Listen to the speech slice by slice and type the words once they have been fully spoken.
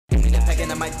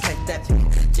might take that.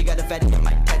 She got a fatty, I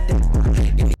might take that.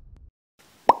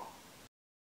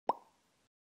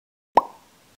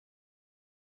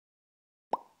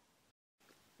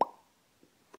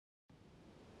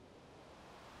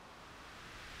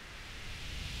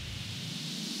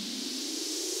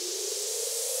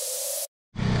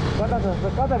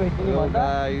 कता भेट्ने भन्दा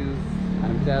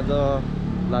हामी चाहिँ आज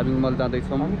लाभिङ मल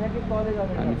जाँदैछौँ।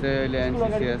 हामी चाहिँ अहिले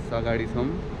एनसीसीएस अगाडि छौँ।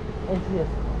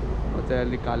 म चाहिँ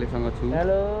अलिक कालेसँग छु।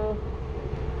 हेलो।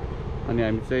 अनि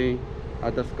हामी चाहिँ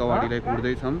आदर्श कवाडीलाई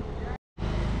कुर्दैछौँ।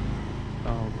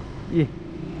 ए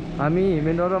हामी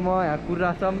हिमेन्द्र र म यहाँ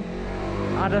कुरिरहेछौँ।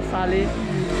 आदर्श साले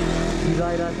हिजो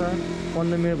आइरहेछ।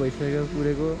 15 मिनट भइसक्यो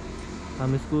कुरेको।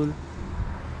 हाम्रो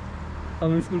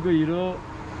स्कुलको हिरो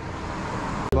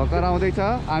भर्खर आउँदैछ।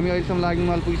 हामी अहिलेसम्म लाभिङ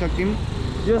मल पुगिसक्यौँ।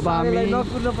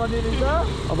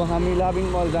 अब हामी लाभिङ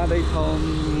मल जाँदैछौँ।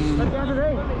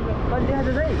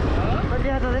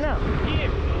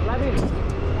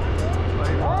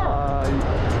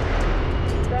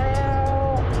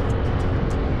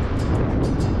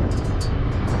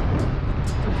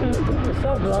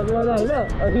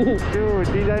 त्यो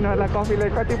डिजाइनहरूलाई कफीलाई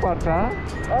कति पर्छ?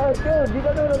 त्यो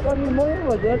डिजाइनवाला कफी महँगो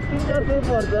भन्छ, 300-400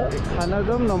 पर्छ। खाना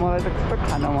जाउँ न, मलाई त कस्तो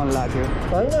खान मन लाग्यो।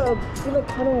 होइन किन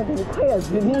खानु मन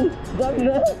खाइहाल्छु नि, जाउँ न।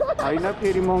 होइन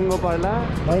फेरि महँगो पर्ला।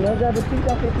 होइन अब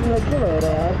 300 तिमीलाई के भएर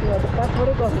यार, तिमीलाई त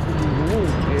काठबाटै कफी दिन्छु नि।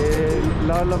 ए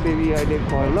ल बेबी अहिले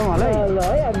खोल ल मलाई। ल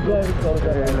है हामी गएर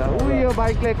उयो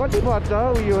बाइकलाई कति पर्छ?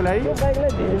 उयोलाई यो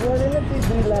बाइकलाई धेरै पर्दैन,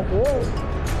 2 लाख हो।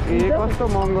 ए कस्तो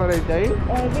महँगो रहेछ है।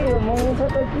 महँगो छ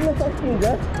त किन सकिन्छ।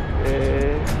 ए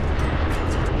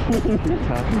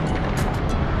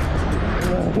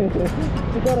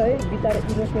सुपर है, बिचारा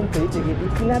इनोसेन्ट थियो त्यो केटी,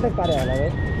 किनाटक पारे होला है।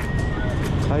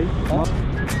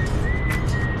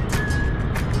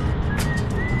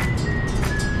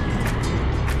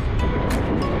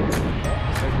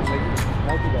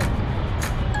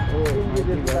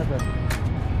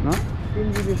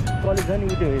 कलेज छ नि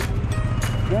उठ्यो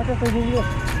यहाँ त सजिलो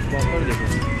भर्खर देखो।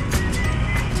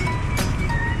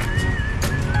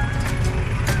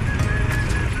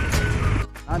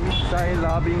 हामी चाहिँ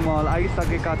लाभिङ मल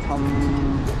आइसकेका छौँ।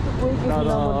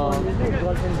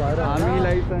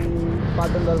 हामीलाई चाहिँ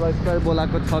पाटन दरबार स्क्वायर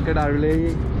बोलाएको छ केटाहरूले।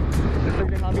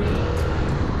 त्यसैले हामी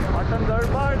पाटन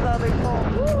दरबार जाँदैछौँ।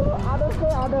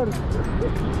 आदर्श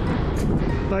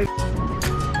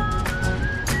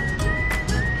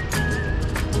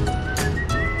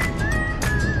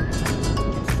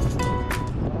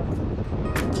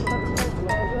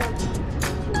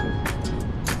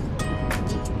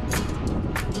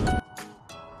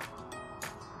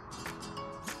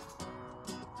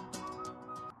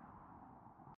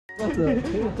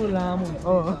लामो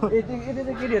यति चाहिँ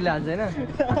केटीहरूले हान्छ होइन।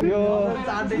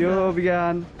 यो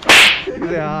विज्ञान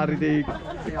यार ऋतिक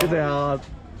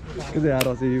यार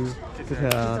रसिब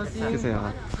यार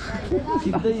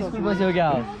सिधै स्कुल बस्यो क्या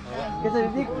हो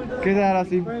के यार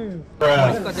रसिब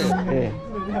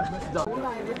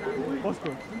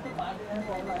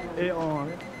ए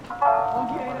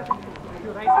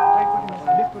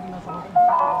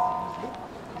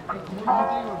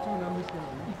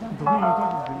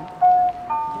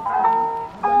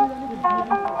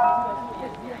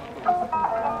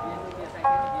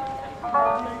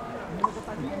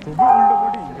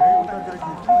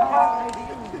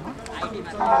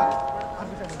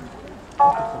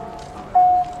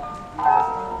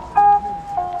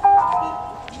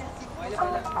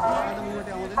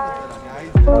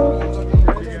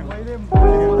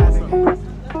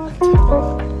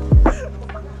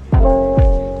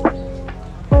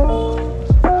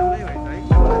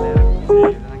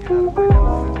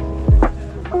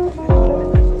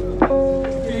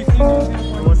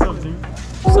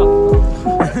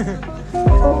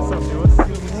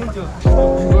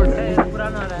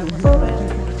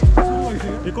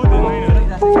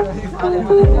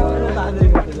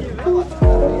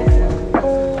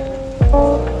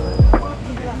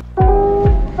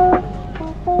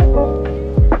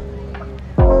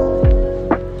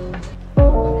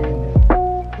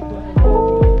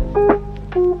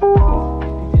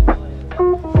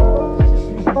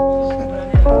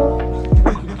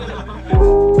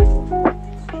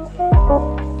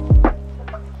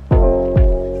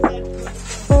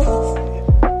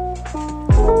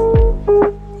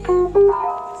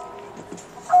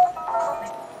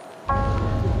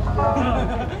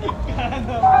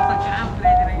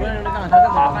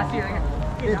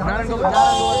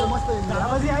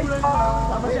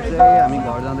हामी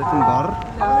घर जाँदैछौँ घर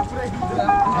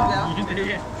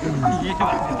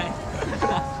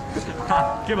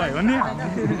के भयो भन्ने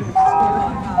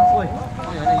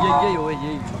यही हो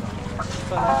यही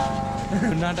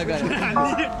नाटक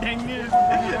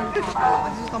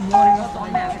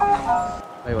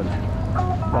by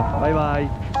by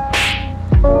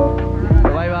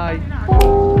by by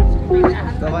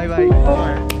by by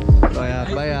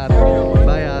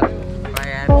by यार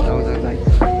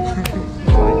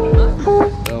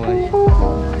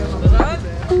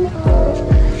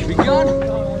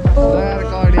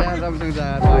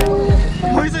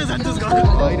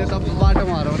होइन त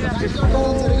बाटोमा हराउँछ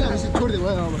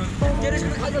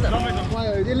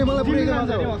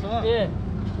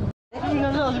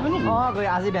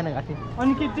आजै बिहान घाँटे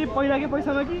अनि के चाहिँ पहिलाकै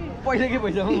पैसामा कि पहिलेकै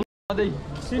पैसा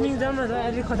स्विमिङ जाम न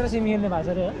अहिले खतरा स्विमिङ खेल्ने भएको छ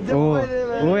अरे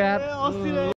हो यार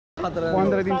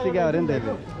 15 दिन सिक्यो अरे नि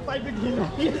त्यसले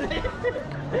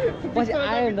पछि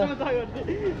आयो नि त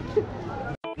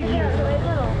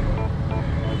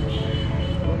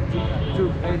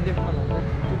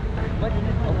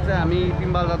अब चाहिँ हामी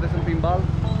पिम्बाल जाँदैछौँ पिम्बाल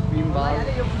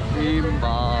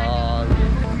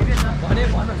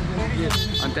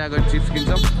अनि त्यहाँ गएर चिप्स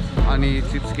किन्छौँ अनि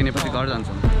चिप्स किनेपछि घर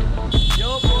जान्छौँ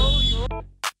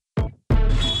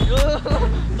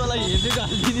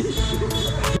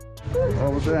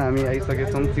अब चाहिँ हामी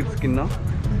आइसकेछौँ चिप्स किन्न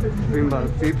पिम्बाल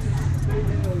चिप्स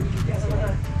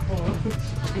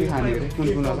के खाने कुन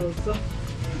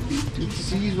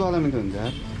चिजवाला मिठो हुन्छ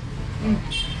यार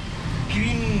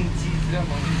क्रिम चिज र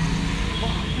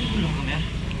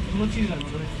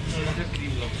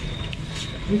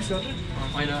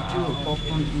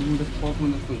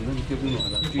पपकर्न जस्तो हुन्छ नि त्यो पनि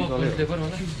होला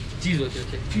चिज हो त्यो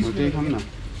त्यही खाऊँ न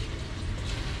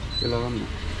त्यो लगाऊँ न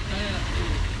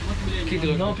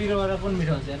नपिरोबाट पनि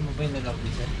मिठो हुन्छ यार म पहिला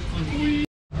लगिदिन्छ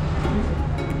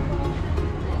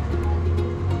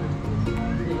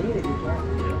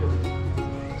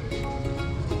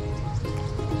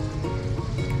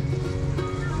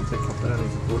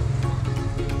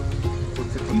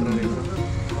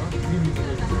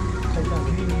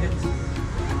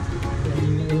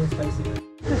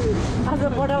आज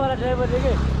बटावाला ड्राइभरले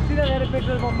के सिधा गएर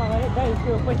पेट्रोल पम्पमा गएर गाई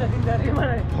त्यो पैसा दिन्छ अरे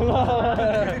मलाई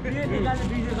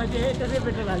त्यसै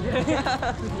पेट्रोल हाल्छ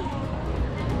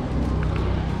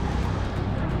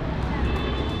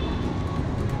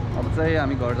अब चाहिँ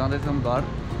हामी घर जाँदैछौँ घर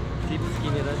चिप्स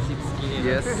किनेर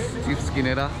यस चिप्स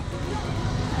किनेर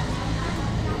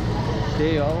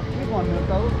त्यही हो के भन्नु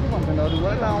त के भन्छ अरू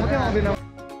मलाई आउँदै आउँदैन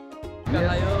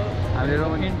हामीले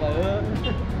रोमन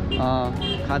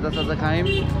खाजा साजा खायौँ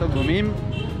यस्तो घुम्यौँ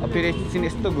अब फेरि एकछिन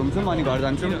यस्तो घुम्छौँ अनि घर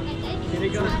जान्छौँ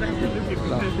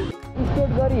स्टेट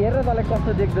गरी हेर तँलाई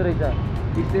कस्तो देख्दो रहेछ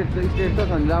स्टेट त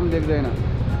झन् राम्रो देख्दैन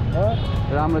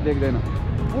राम्रो देख्दैन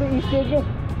पुरै स्टेट के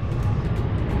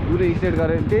पुरै स्टेट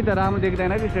गरेर त्यही त राम्रो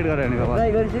देख्दैन कि स्टेट गरेर भनेको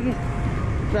ट्राई गरिसकिस्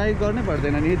ट्राई गर्नै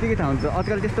पर्दैन नि यतिकै थाहा हुन्छ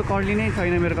आजकल त्यस्तो कर्ली नै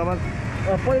छैन मेरो कपाल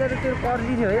पहिला त त्यो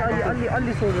कर्ली थियो है अलि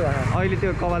अलि सोझो अहिले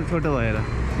त्यो कपाल छोटो भएर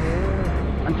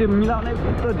अनि त्यो मिलाउनै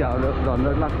कस्तो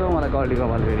झन्झट लाग्छ मलाई कर्ली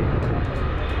कपाल फेरि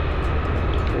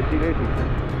यतिकै ठिक छ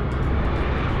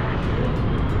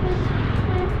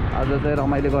आज चाहिँ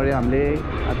रमाइलो गऱ्यो हामीले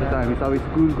आज त हामी सबै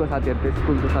स्कुलको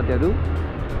साथीहरू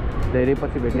धेरै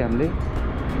पछि भेट्यौँ हामीले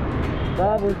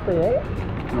उस्तै है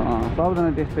सबजना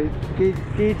त्यस्तै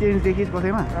केही चेन्ज देखिस्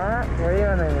कसैमा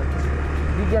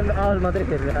विज्ञानको आवाज मात्रै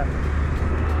फेरेर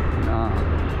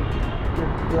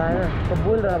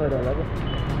बोलिरहेको होला कि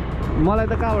मलाई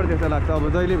त कहाँबाट त्यस्तो लाग्छ अब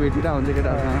जहिले भेटिरहेको हुन्छ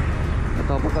केटाहरूसँग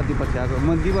तब कति पछि आएको म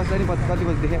दिवस पनि कति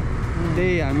पछि देखेँ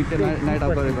त्यही हामी त्यो नाइट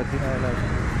आउट गरेपछि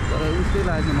तर उस्तै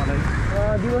लागेको छ मलाई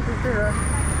दिवस उस्तै र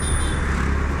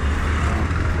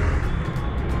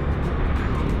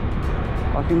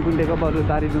असिम कुण्डेको बरु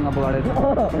दारीजुङ्गा बगाडेर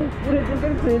पुरै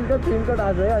ट्रेनको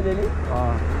आज है अलिअलि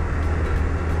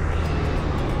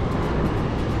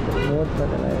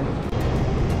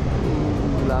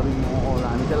लाभिङ मल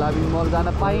हामी त लाभिङ मल जान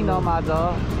पाइनँ आज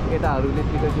केटाहरूले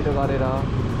छिटो गरेर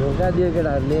धोका दियो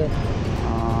केटाहरूले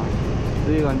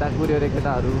 2 घन्टा कुर्यो अरे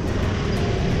केटाहरू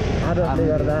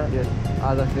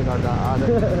आदर्शले गर्दा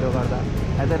छिटो गर्दा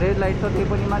यता रेड लाइट छ त्यो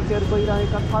पनि मान्छेहरू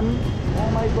गइरहेका छन्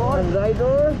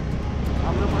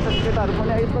हाम्रो पछाडि केटाहरू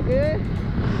पनि आइसके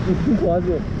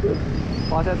हजुर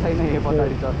पछाडि छैन यो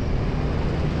पछाडि छ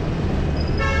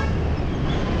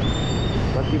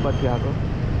कति पछि आएको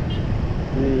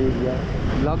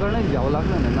लगेर नै झ्याउ लाग्छ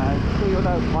भनेर यस्तो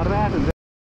एउटा फर्राट हुन्छ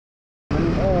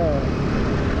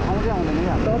आउँदै आउँदैन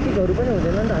क्या टपिकहरू पनि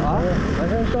हुँदैन नि त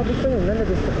टपिक पनि हुँदैन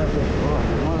त्यस्तो खालको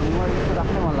हो म यस्तो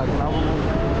राख्नै मन लाग्छ अब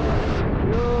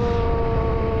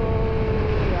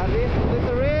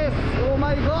रेस ओ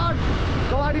माई गड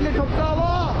गाडीले ठोक्छ अब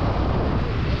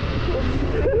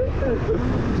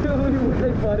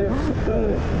पर्यो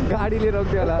गाडीले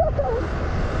रोक्थ्यो होला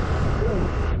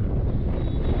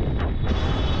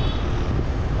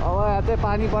चाहिँ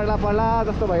पानी पर्ला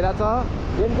जस्तो भइरहेछ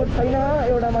रेनकोट छैन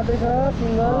एउटा मात्रै छ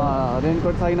सिङ्गल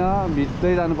रेनकोट छैन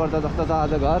भिज्दै जानुपर्छ जस्तो छ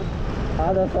आज घर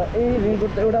आज छ ए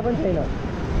रेनकोट त एउटा पनि छैन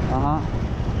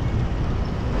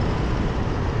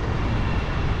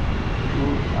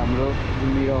हाम्रो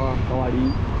दिल्ली र कवाडी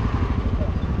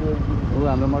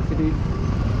हाम्रो मर्सिडिज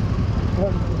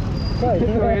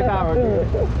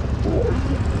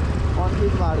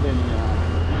कन्फ्लिक्ट पार्दैन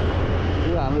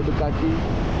हाम्रो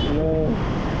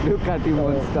डुकाटी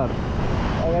मोन्स्टर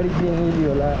अगाडि जेङ्गली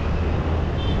होला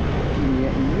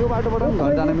यो बाटोबाट पनि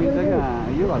घर जान मिल्छ क्या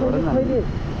यो घरबाट पनि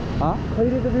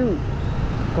खैरेको बिउ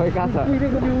खै कहाँ छ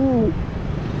खैरेको बिउ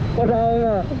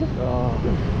पठाउमा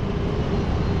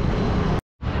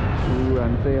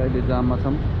हामी चाहिँ अहिले जाममा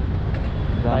छौँ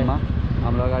जाममा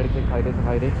हाम्रो अगाडि चाहिँ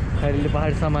खैरेले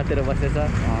पहाड समातेर बसेछ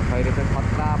खैरे चाहिँ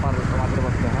खतरा पारेर समातेर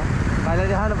बसेको छ भाइलाई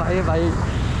देखा न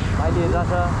भाइले हेर्दा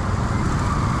छ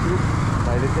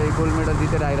भाइले चाहिँ गोल्ड मेडल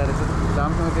जितेर आइरहेको छ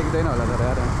जामसँग देख्दैन होला तर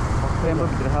यार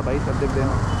टेम्पोभित्र छ भाइ सब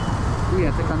देख्दैन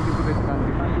यहाँ चाहिँ कान्तिपुर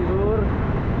कान्तिपुर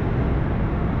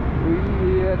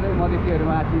यो चाहिँ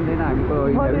मधेसीहरूमा आँचिँदैन हामीको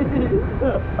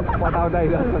पठाउँदा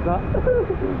आइरहेको छ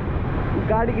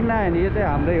गाडी किन्न आयो नि यो चाहिँ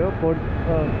हाम्रै हो कोड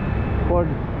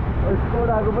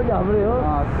आएको पनि हाम्रै हो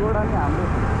कोडा नि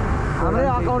हाम्रै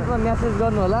अकाउन्टमा म्यासेज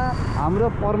गर्नु होला हाम्रो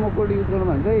प्रोमो कोड युज गर्नु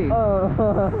भन्छ है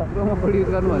प्रोमो कोड युज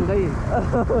गर्नु भन्छ है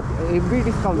हेभी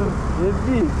डिस्काउन्ट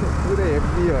पुरै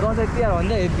हेभी हो दसैँ तिहार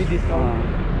भन्छ हेभी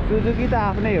डिस्काउन्ट सुजुकी त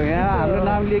आफ्नै हो यहाँ हाम्रो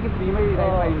नाम लिए कि फ्रीमै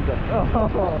राइड पाइन्छ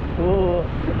हो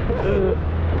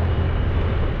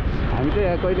हामी चाहिँ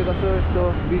यहाँ कहिले कस्तो यस्तो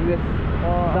बिजनेस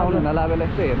डाउन हुन लागेर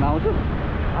यस्तो हेर्न आउँछौँ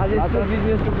आज यस्तो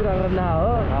बिजनेसको कुरा गर्न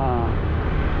हो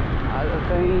आज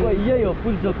चाहिँ यही हो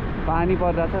पुलचोक पानी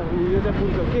परिरहेछ यो चाहिँ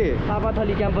पुलचोक के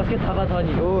थापाथली क्याम्पसकै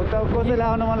थापाथली हो त कसैलाई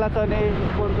आउनु मन लाग्छ भने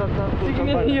स्पोन्सर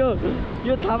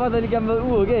यो थापाथली क्याम्पस ऊ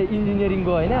हो क्या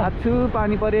इन्जिनियरिङको होइन आछु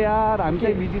पानी पऱ्यो यार हामी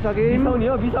चाहिँ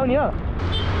भिजिसक्यौँ बिसाउने हो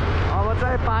अब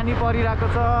चाहिँ पानी परिरहेको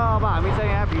छ अब हामी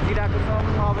चाहिँ यहाँ भिजिरहेको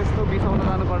छौँ अब यस्तो बिसाउन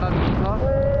जानु पर्दा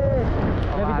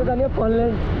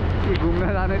के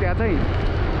घुम्न जाने त्यहाँ चाहिँ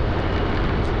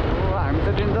हो हामी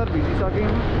त डेन्जर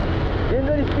भिजिसक्यौँ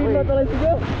डेन्जर स्पिडमा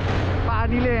चलाइसक्यो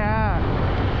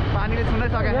पानीले छुनै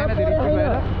सकेको छैन धेरै स्पिड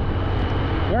भएर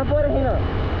यहाँ परेन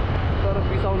तर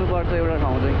बिसाउनु पर्छ एउटा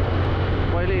ठाउँ चाहिँ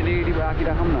पहिले रेडी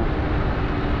राखिराखौँ न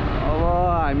अब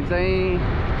हामी चाहिँ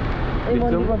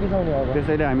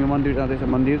त्यसैले हामी मन्दिर जाँदैछ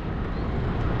मन्दिर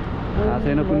थाहा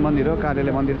छैन कुन मन्दिर हो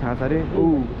कार्यालय मन्दिर थाहा छ अरे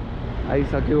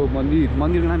आइसक्यो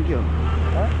मन्दिरको नाम के हो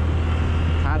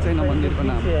थाहा छैन मन्दिरको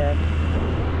नाम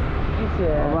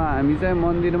अब हामी चाहिँ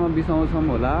मन्दिरमा बिसाउँछौँ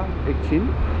होला एकछिन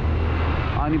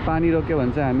अनि पानी रोक्यो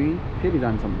भने चाहिँ हामी फेरि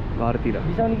जान्छौँ घरतिर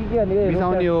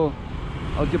बिसाउने हो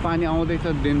अब त्यो पानी आउँदैछ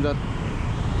डेन्जर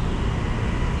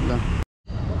ल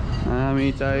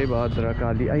हामी चाहिँ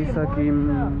भद्रकाली आइसक्यौँ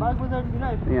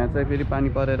यहाँ चाहिँ फेरि पानी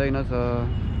परेर छ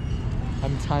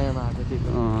हामी छायामा आएको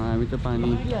थियौँ हामी चाहिँ पानी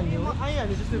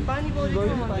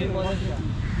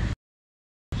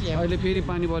अहिले फेरि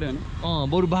पानी पऱ्यो भने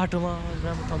बरु बाटोमा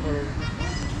राम्रो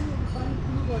ठाउँ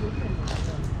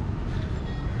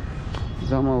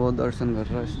जम्मा अब दर्शन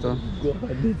गरेर यस्तो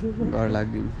घर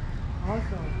लाग्दिउँ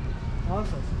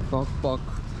पक पक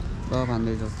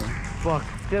भन्दै जस्तो पक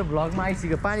त्यो भ्लगमा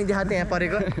आइसक्यो पानी देखा त्यहाँ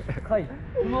परेको खै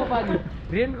ठुलो पानी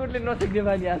रेनकोटले नसक्ने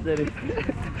पानी आएको अरे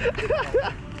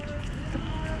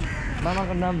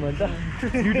मामाको नाम भन्छ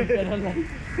युट्युब च्यानलमा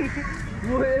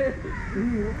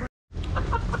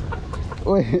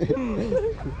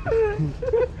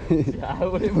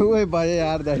ओए भाइ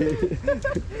यार दाइ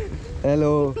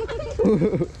हेलो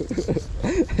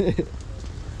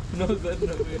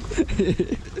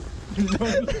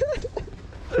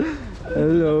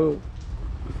हेलो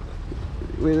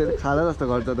उयो खाला जस्तो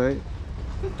गर्छ त है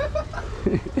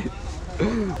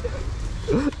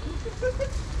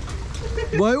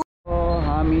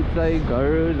हामी चाहिँ घर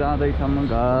जाँदैछौँ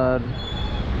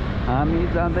हामी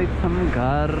जाँदैछौँ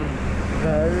घर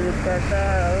कता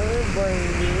हो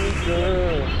बहिनीको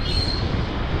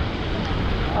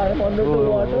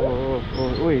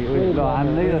ल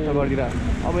हान्दै जस्तो गरिदिएर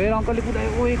अब हेर अङ्कलले कुदायो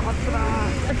ओइ खतरा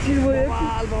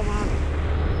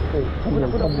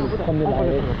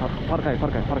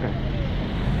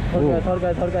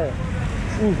फर्काए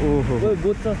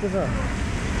गोद जस्तो छ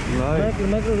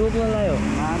माइक्रो रोक्न लायो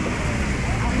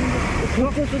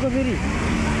फेरि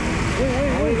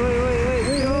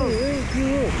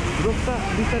रोक्छ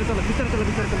बिस्तारै चल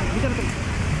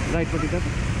राइटपट्टि त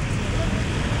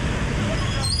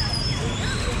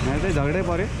यहाँ चाहिँ झगडै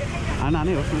पऱ्यो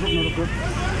हानै होस् नरोक्नु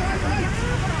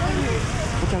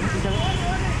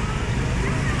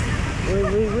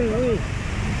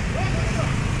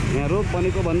यहाँ रोक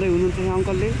भनेको भन्दै हुनुहुन्छ यहाँ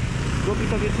अङ्कलले।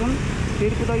 रोकिसकेका छन्,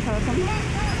 फेरि कुदाइसकेका छन्।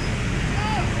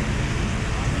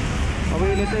 अब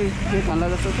यसले चाहिँ के खान्ला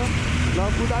जस्तो छ। ल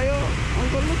कुदायो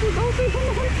अङ्कलले, कुदाउँदैछ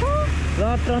र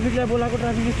ट्राफिकलाई बोलाएको,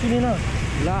 ट्राफिकले सुनेन।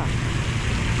 ल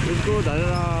यसको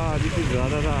धरेर बिचि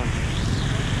झरेर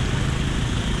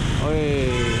ओए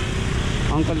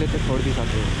अङ्कलले चाहिँ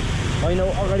छोडिदिइसक्यो। होइन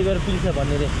अगाडि गएर पुलिस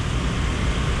भन्ने रे।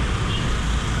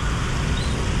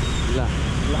 ल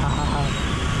ल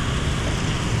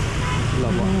ल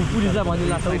पुलिसलाई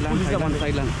भनिदिला, पुलिसलाई भन्नु।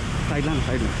 साइडलाइन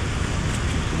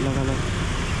ल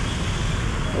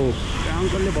ओ त्यहाँ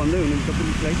अङ्कलले भन्दै हुनुहुन्छ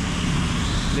पुलिसलाई,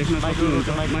 देख्न सक्नुहुन्छ।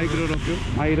 माइक्रो रोक्यो,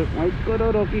 माइक्रो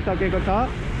रोकिसकेको छ।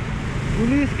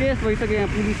 पुलिस केस भइसक्यो यहाँ,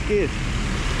 पुलिस केस।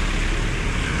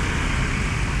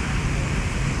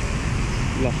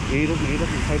 ल यहीँ रोक्नु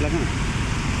साइड लाग्छ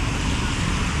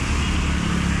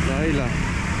ल है ल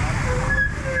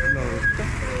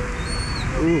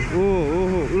ओहो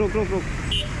रोक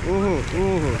ओहो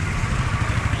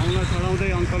आउन चढाउँदै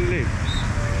अङ्कलले।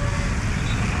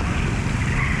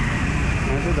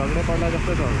 यहाँ चाहिँ झगडा पर्ला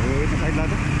जस्तो छ। हो यता साइड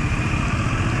लाग्छ।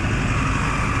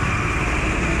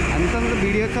 हामीसँग त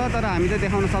भिडियो छ तर हामी चाहिँ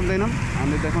देखाउन सक्दैनौँ,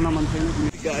 हामीले देखाउन मन छैन।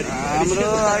 हाम्रो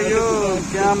यो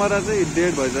क्यामेरा चाहिँ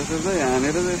डेड भए जस्तो छ,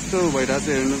 यहाँनिर चाहिँ यस्तो भइरहेको छ,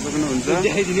 हेर्नु सक्नुहुन्छ।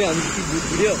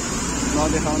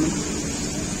 नदेखाउनु।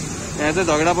 यहाँ चाहिँ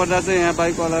झगडा पर्दा चाहिँ यहाँ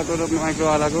बाइकवालाको र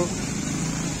माइक्रोवालाको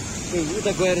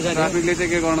उता गएर जाने। ट्राफिकले चाहिँ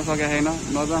के गर्न सकेको छैन,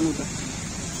 नजानु त।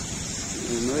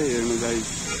 हेर्नु है, हेर्नु गाइस।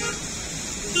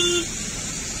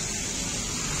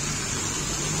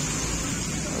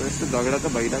 यस्तो झगडा त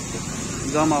भइरहेको छ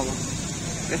जम्मा। अब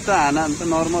यस्तो हाना त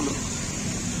नर्मल हो,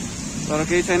 तर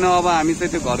केही छैन। अब हामी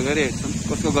चाहिँ त्यो घर गएर हेर्छौँ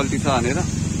कसको गल्ती छ भनेर।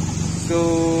 So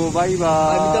by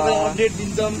by. अपडेट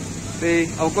दिन्छौँ त्यही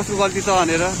अब कसको गल्ती छ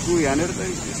भनेर। यहाँनिर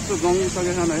चाहिँ यस्तो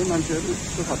जङ्गिसकेका छन् है मान्छेहरू,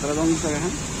 यस्तो खतरा जङ्गिसकेका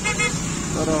छन्।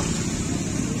 तर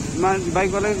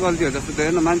बाइकवालाकै गल्ती हो जस्तो त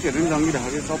हेर्न, मान्छेहरू पनि जङ्गिरहेको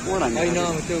थियो। सपोर्ट हान्यो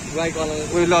त्यो बाइकवाला।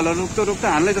 ओइ ल रुख्छ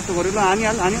हान्लै जस्तो गर्यो। ल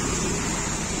हानिहाल।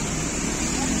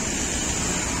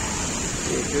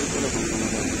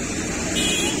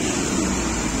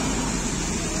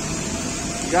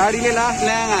 गाडीले लास्ट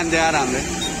ल्याङ हान्थ्यो यार हामीले।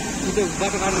 त्यो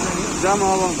बाटो काट्नु जाम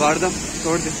अब घर जाम,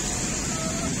 छोडिदियो।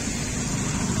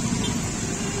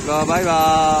 ल बाई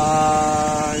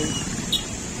बाई।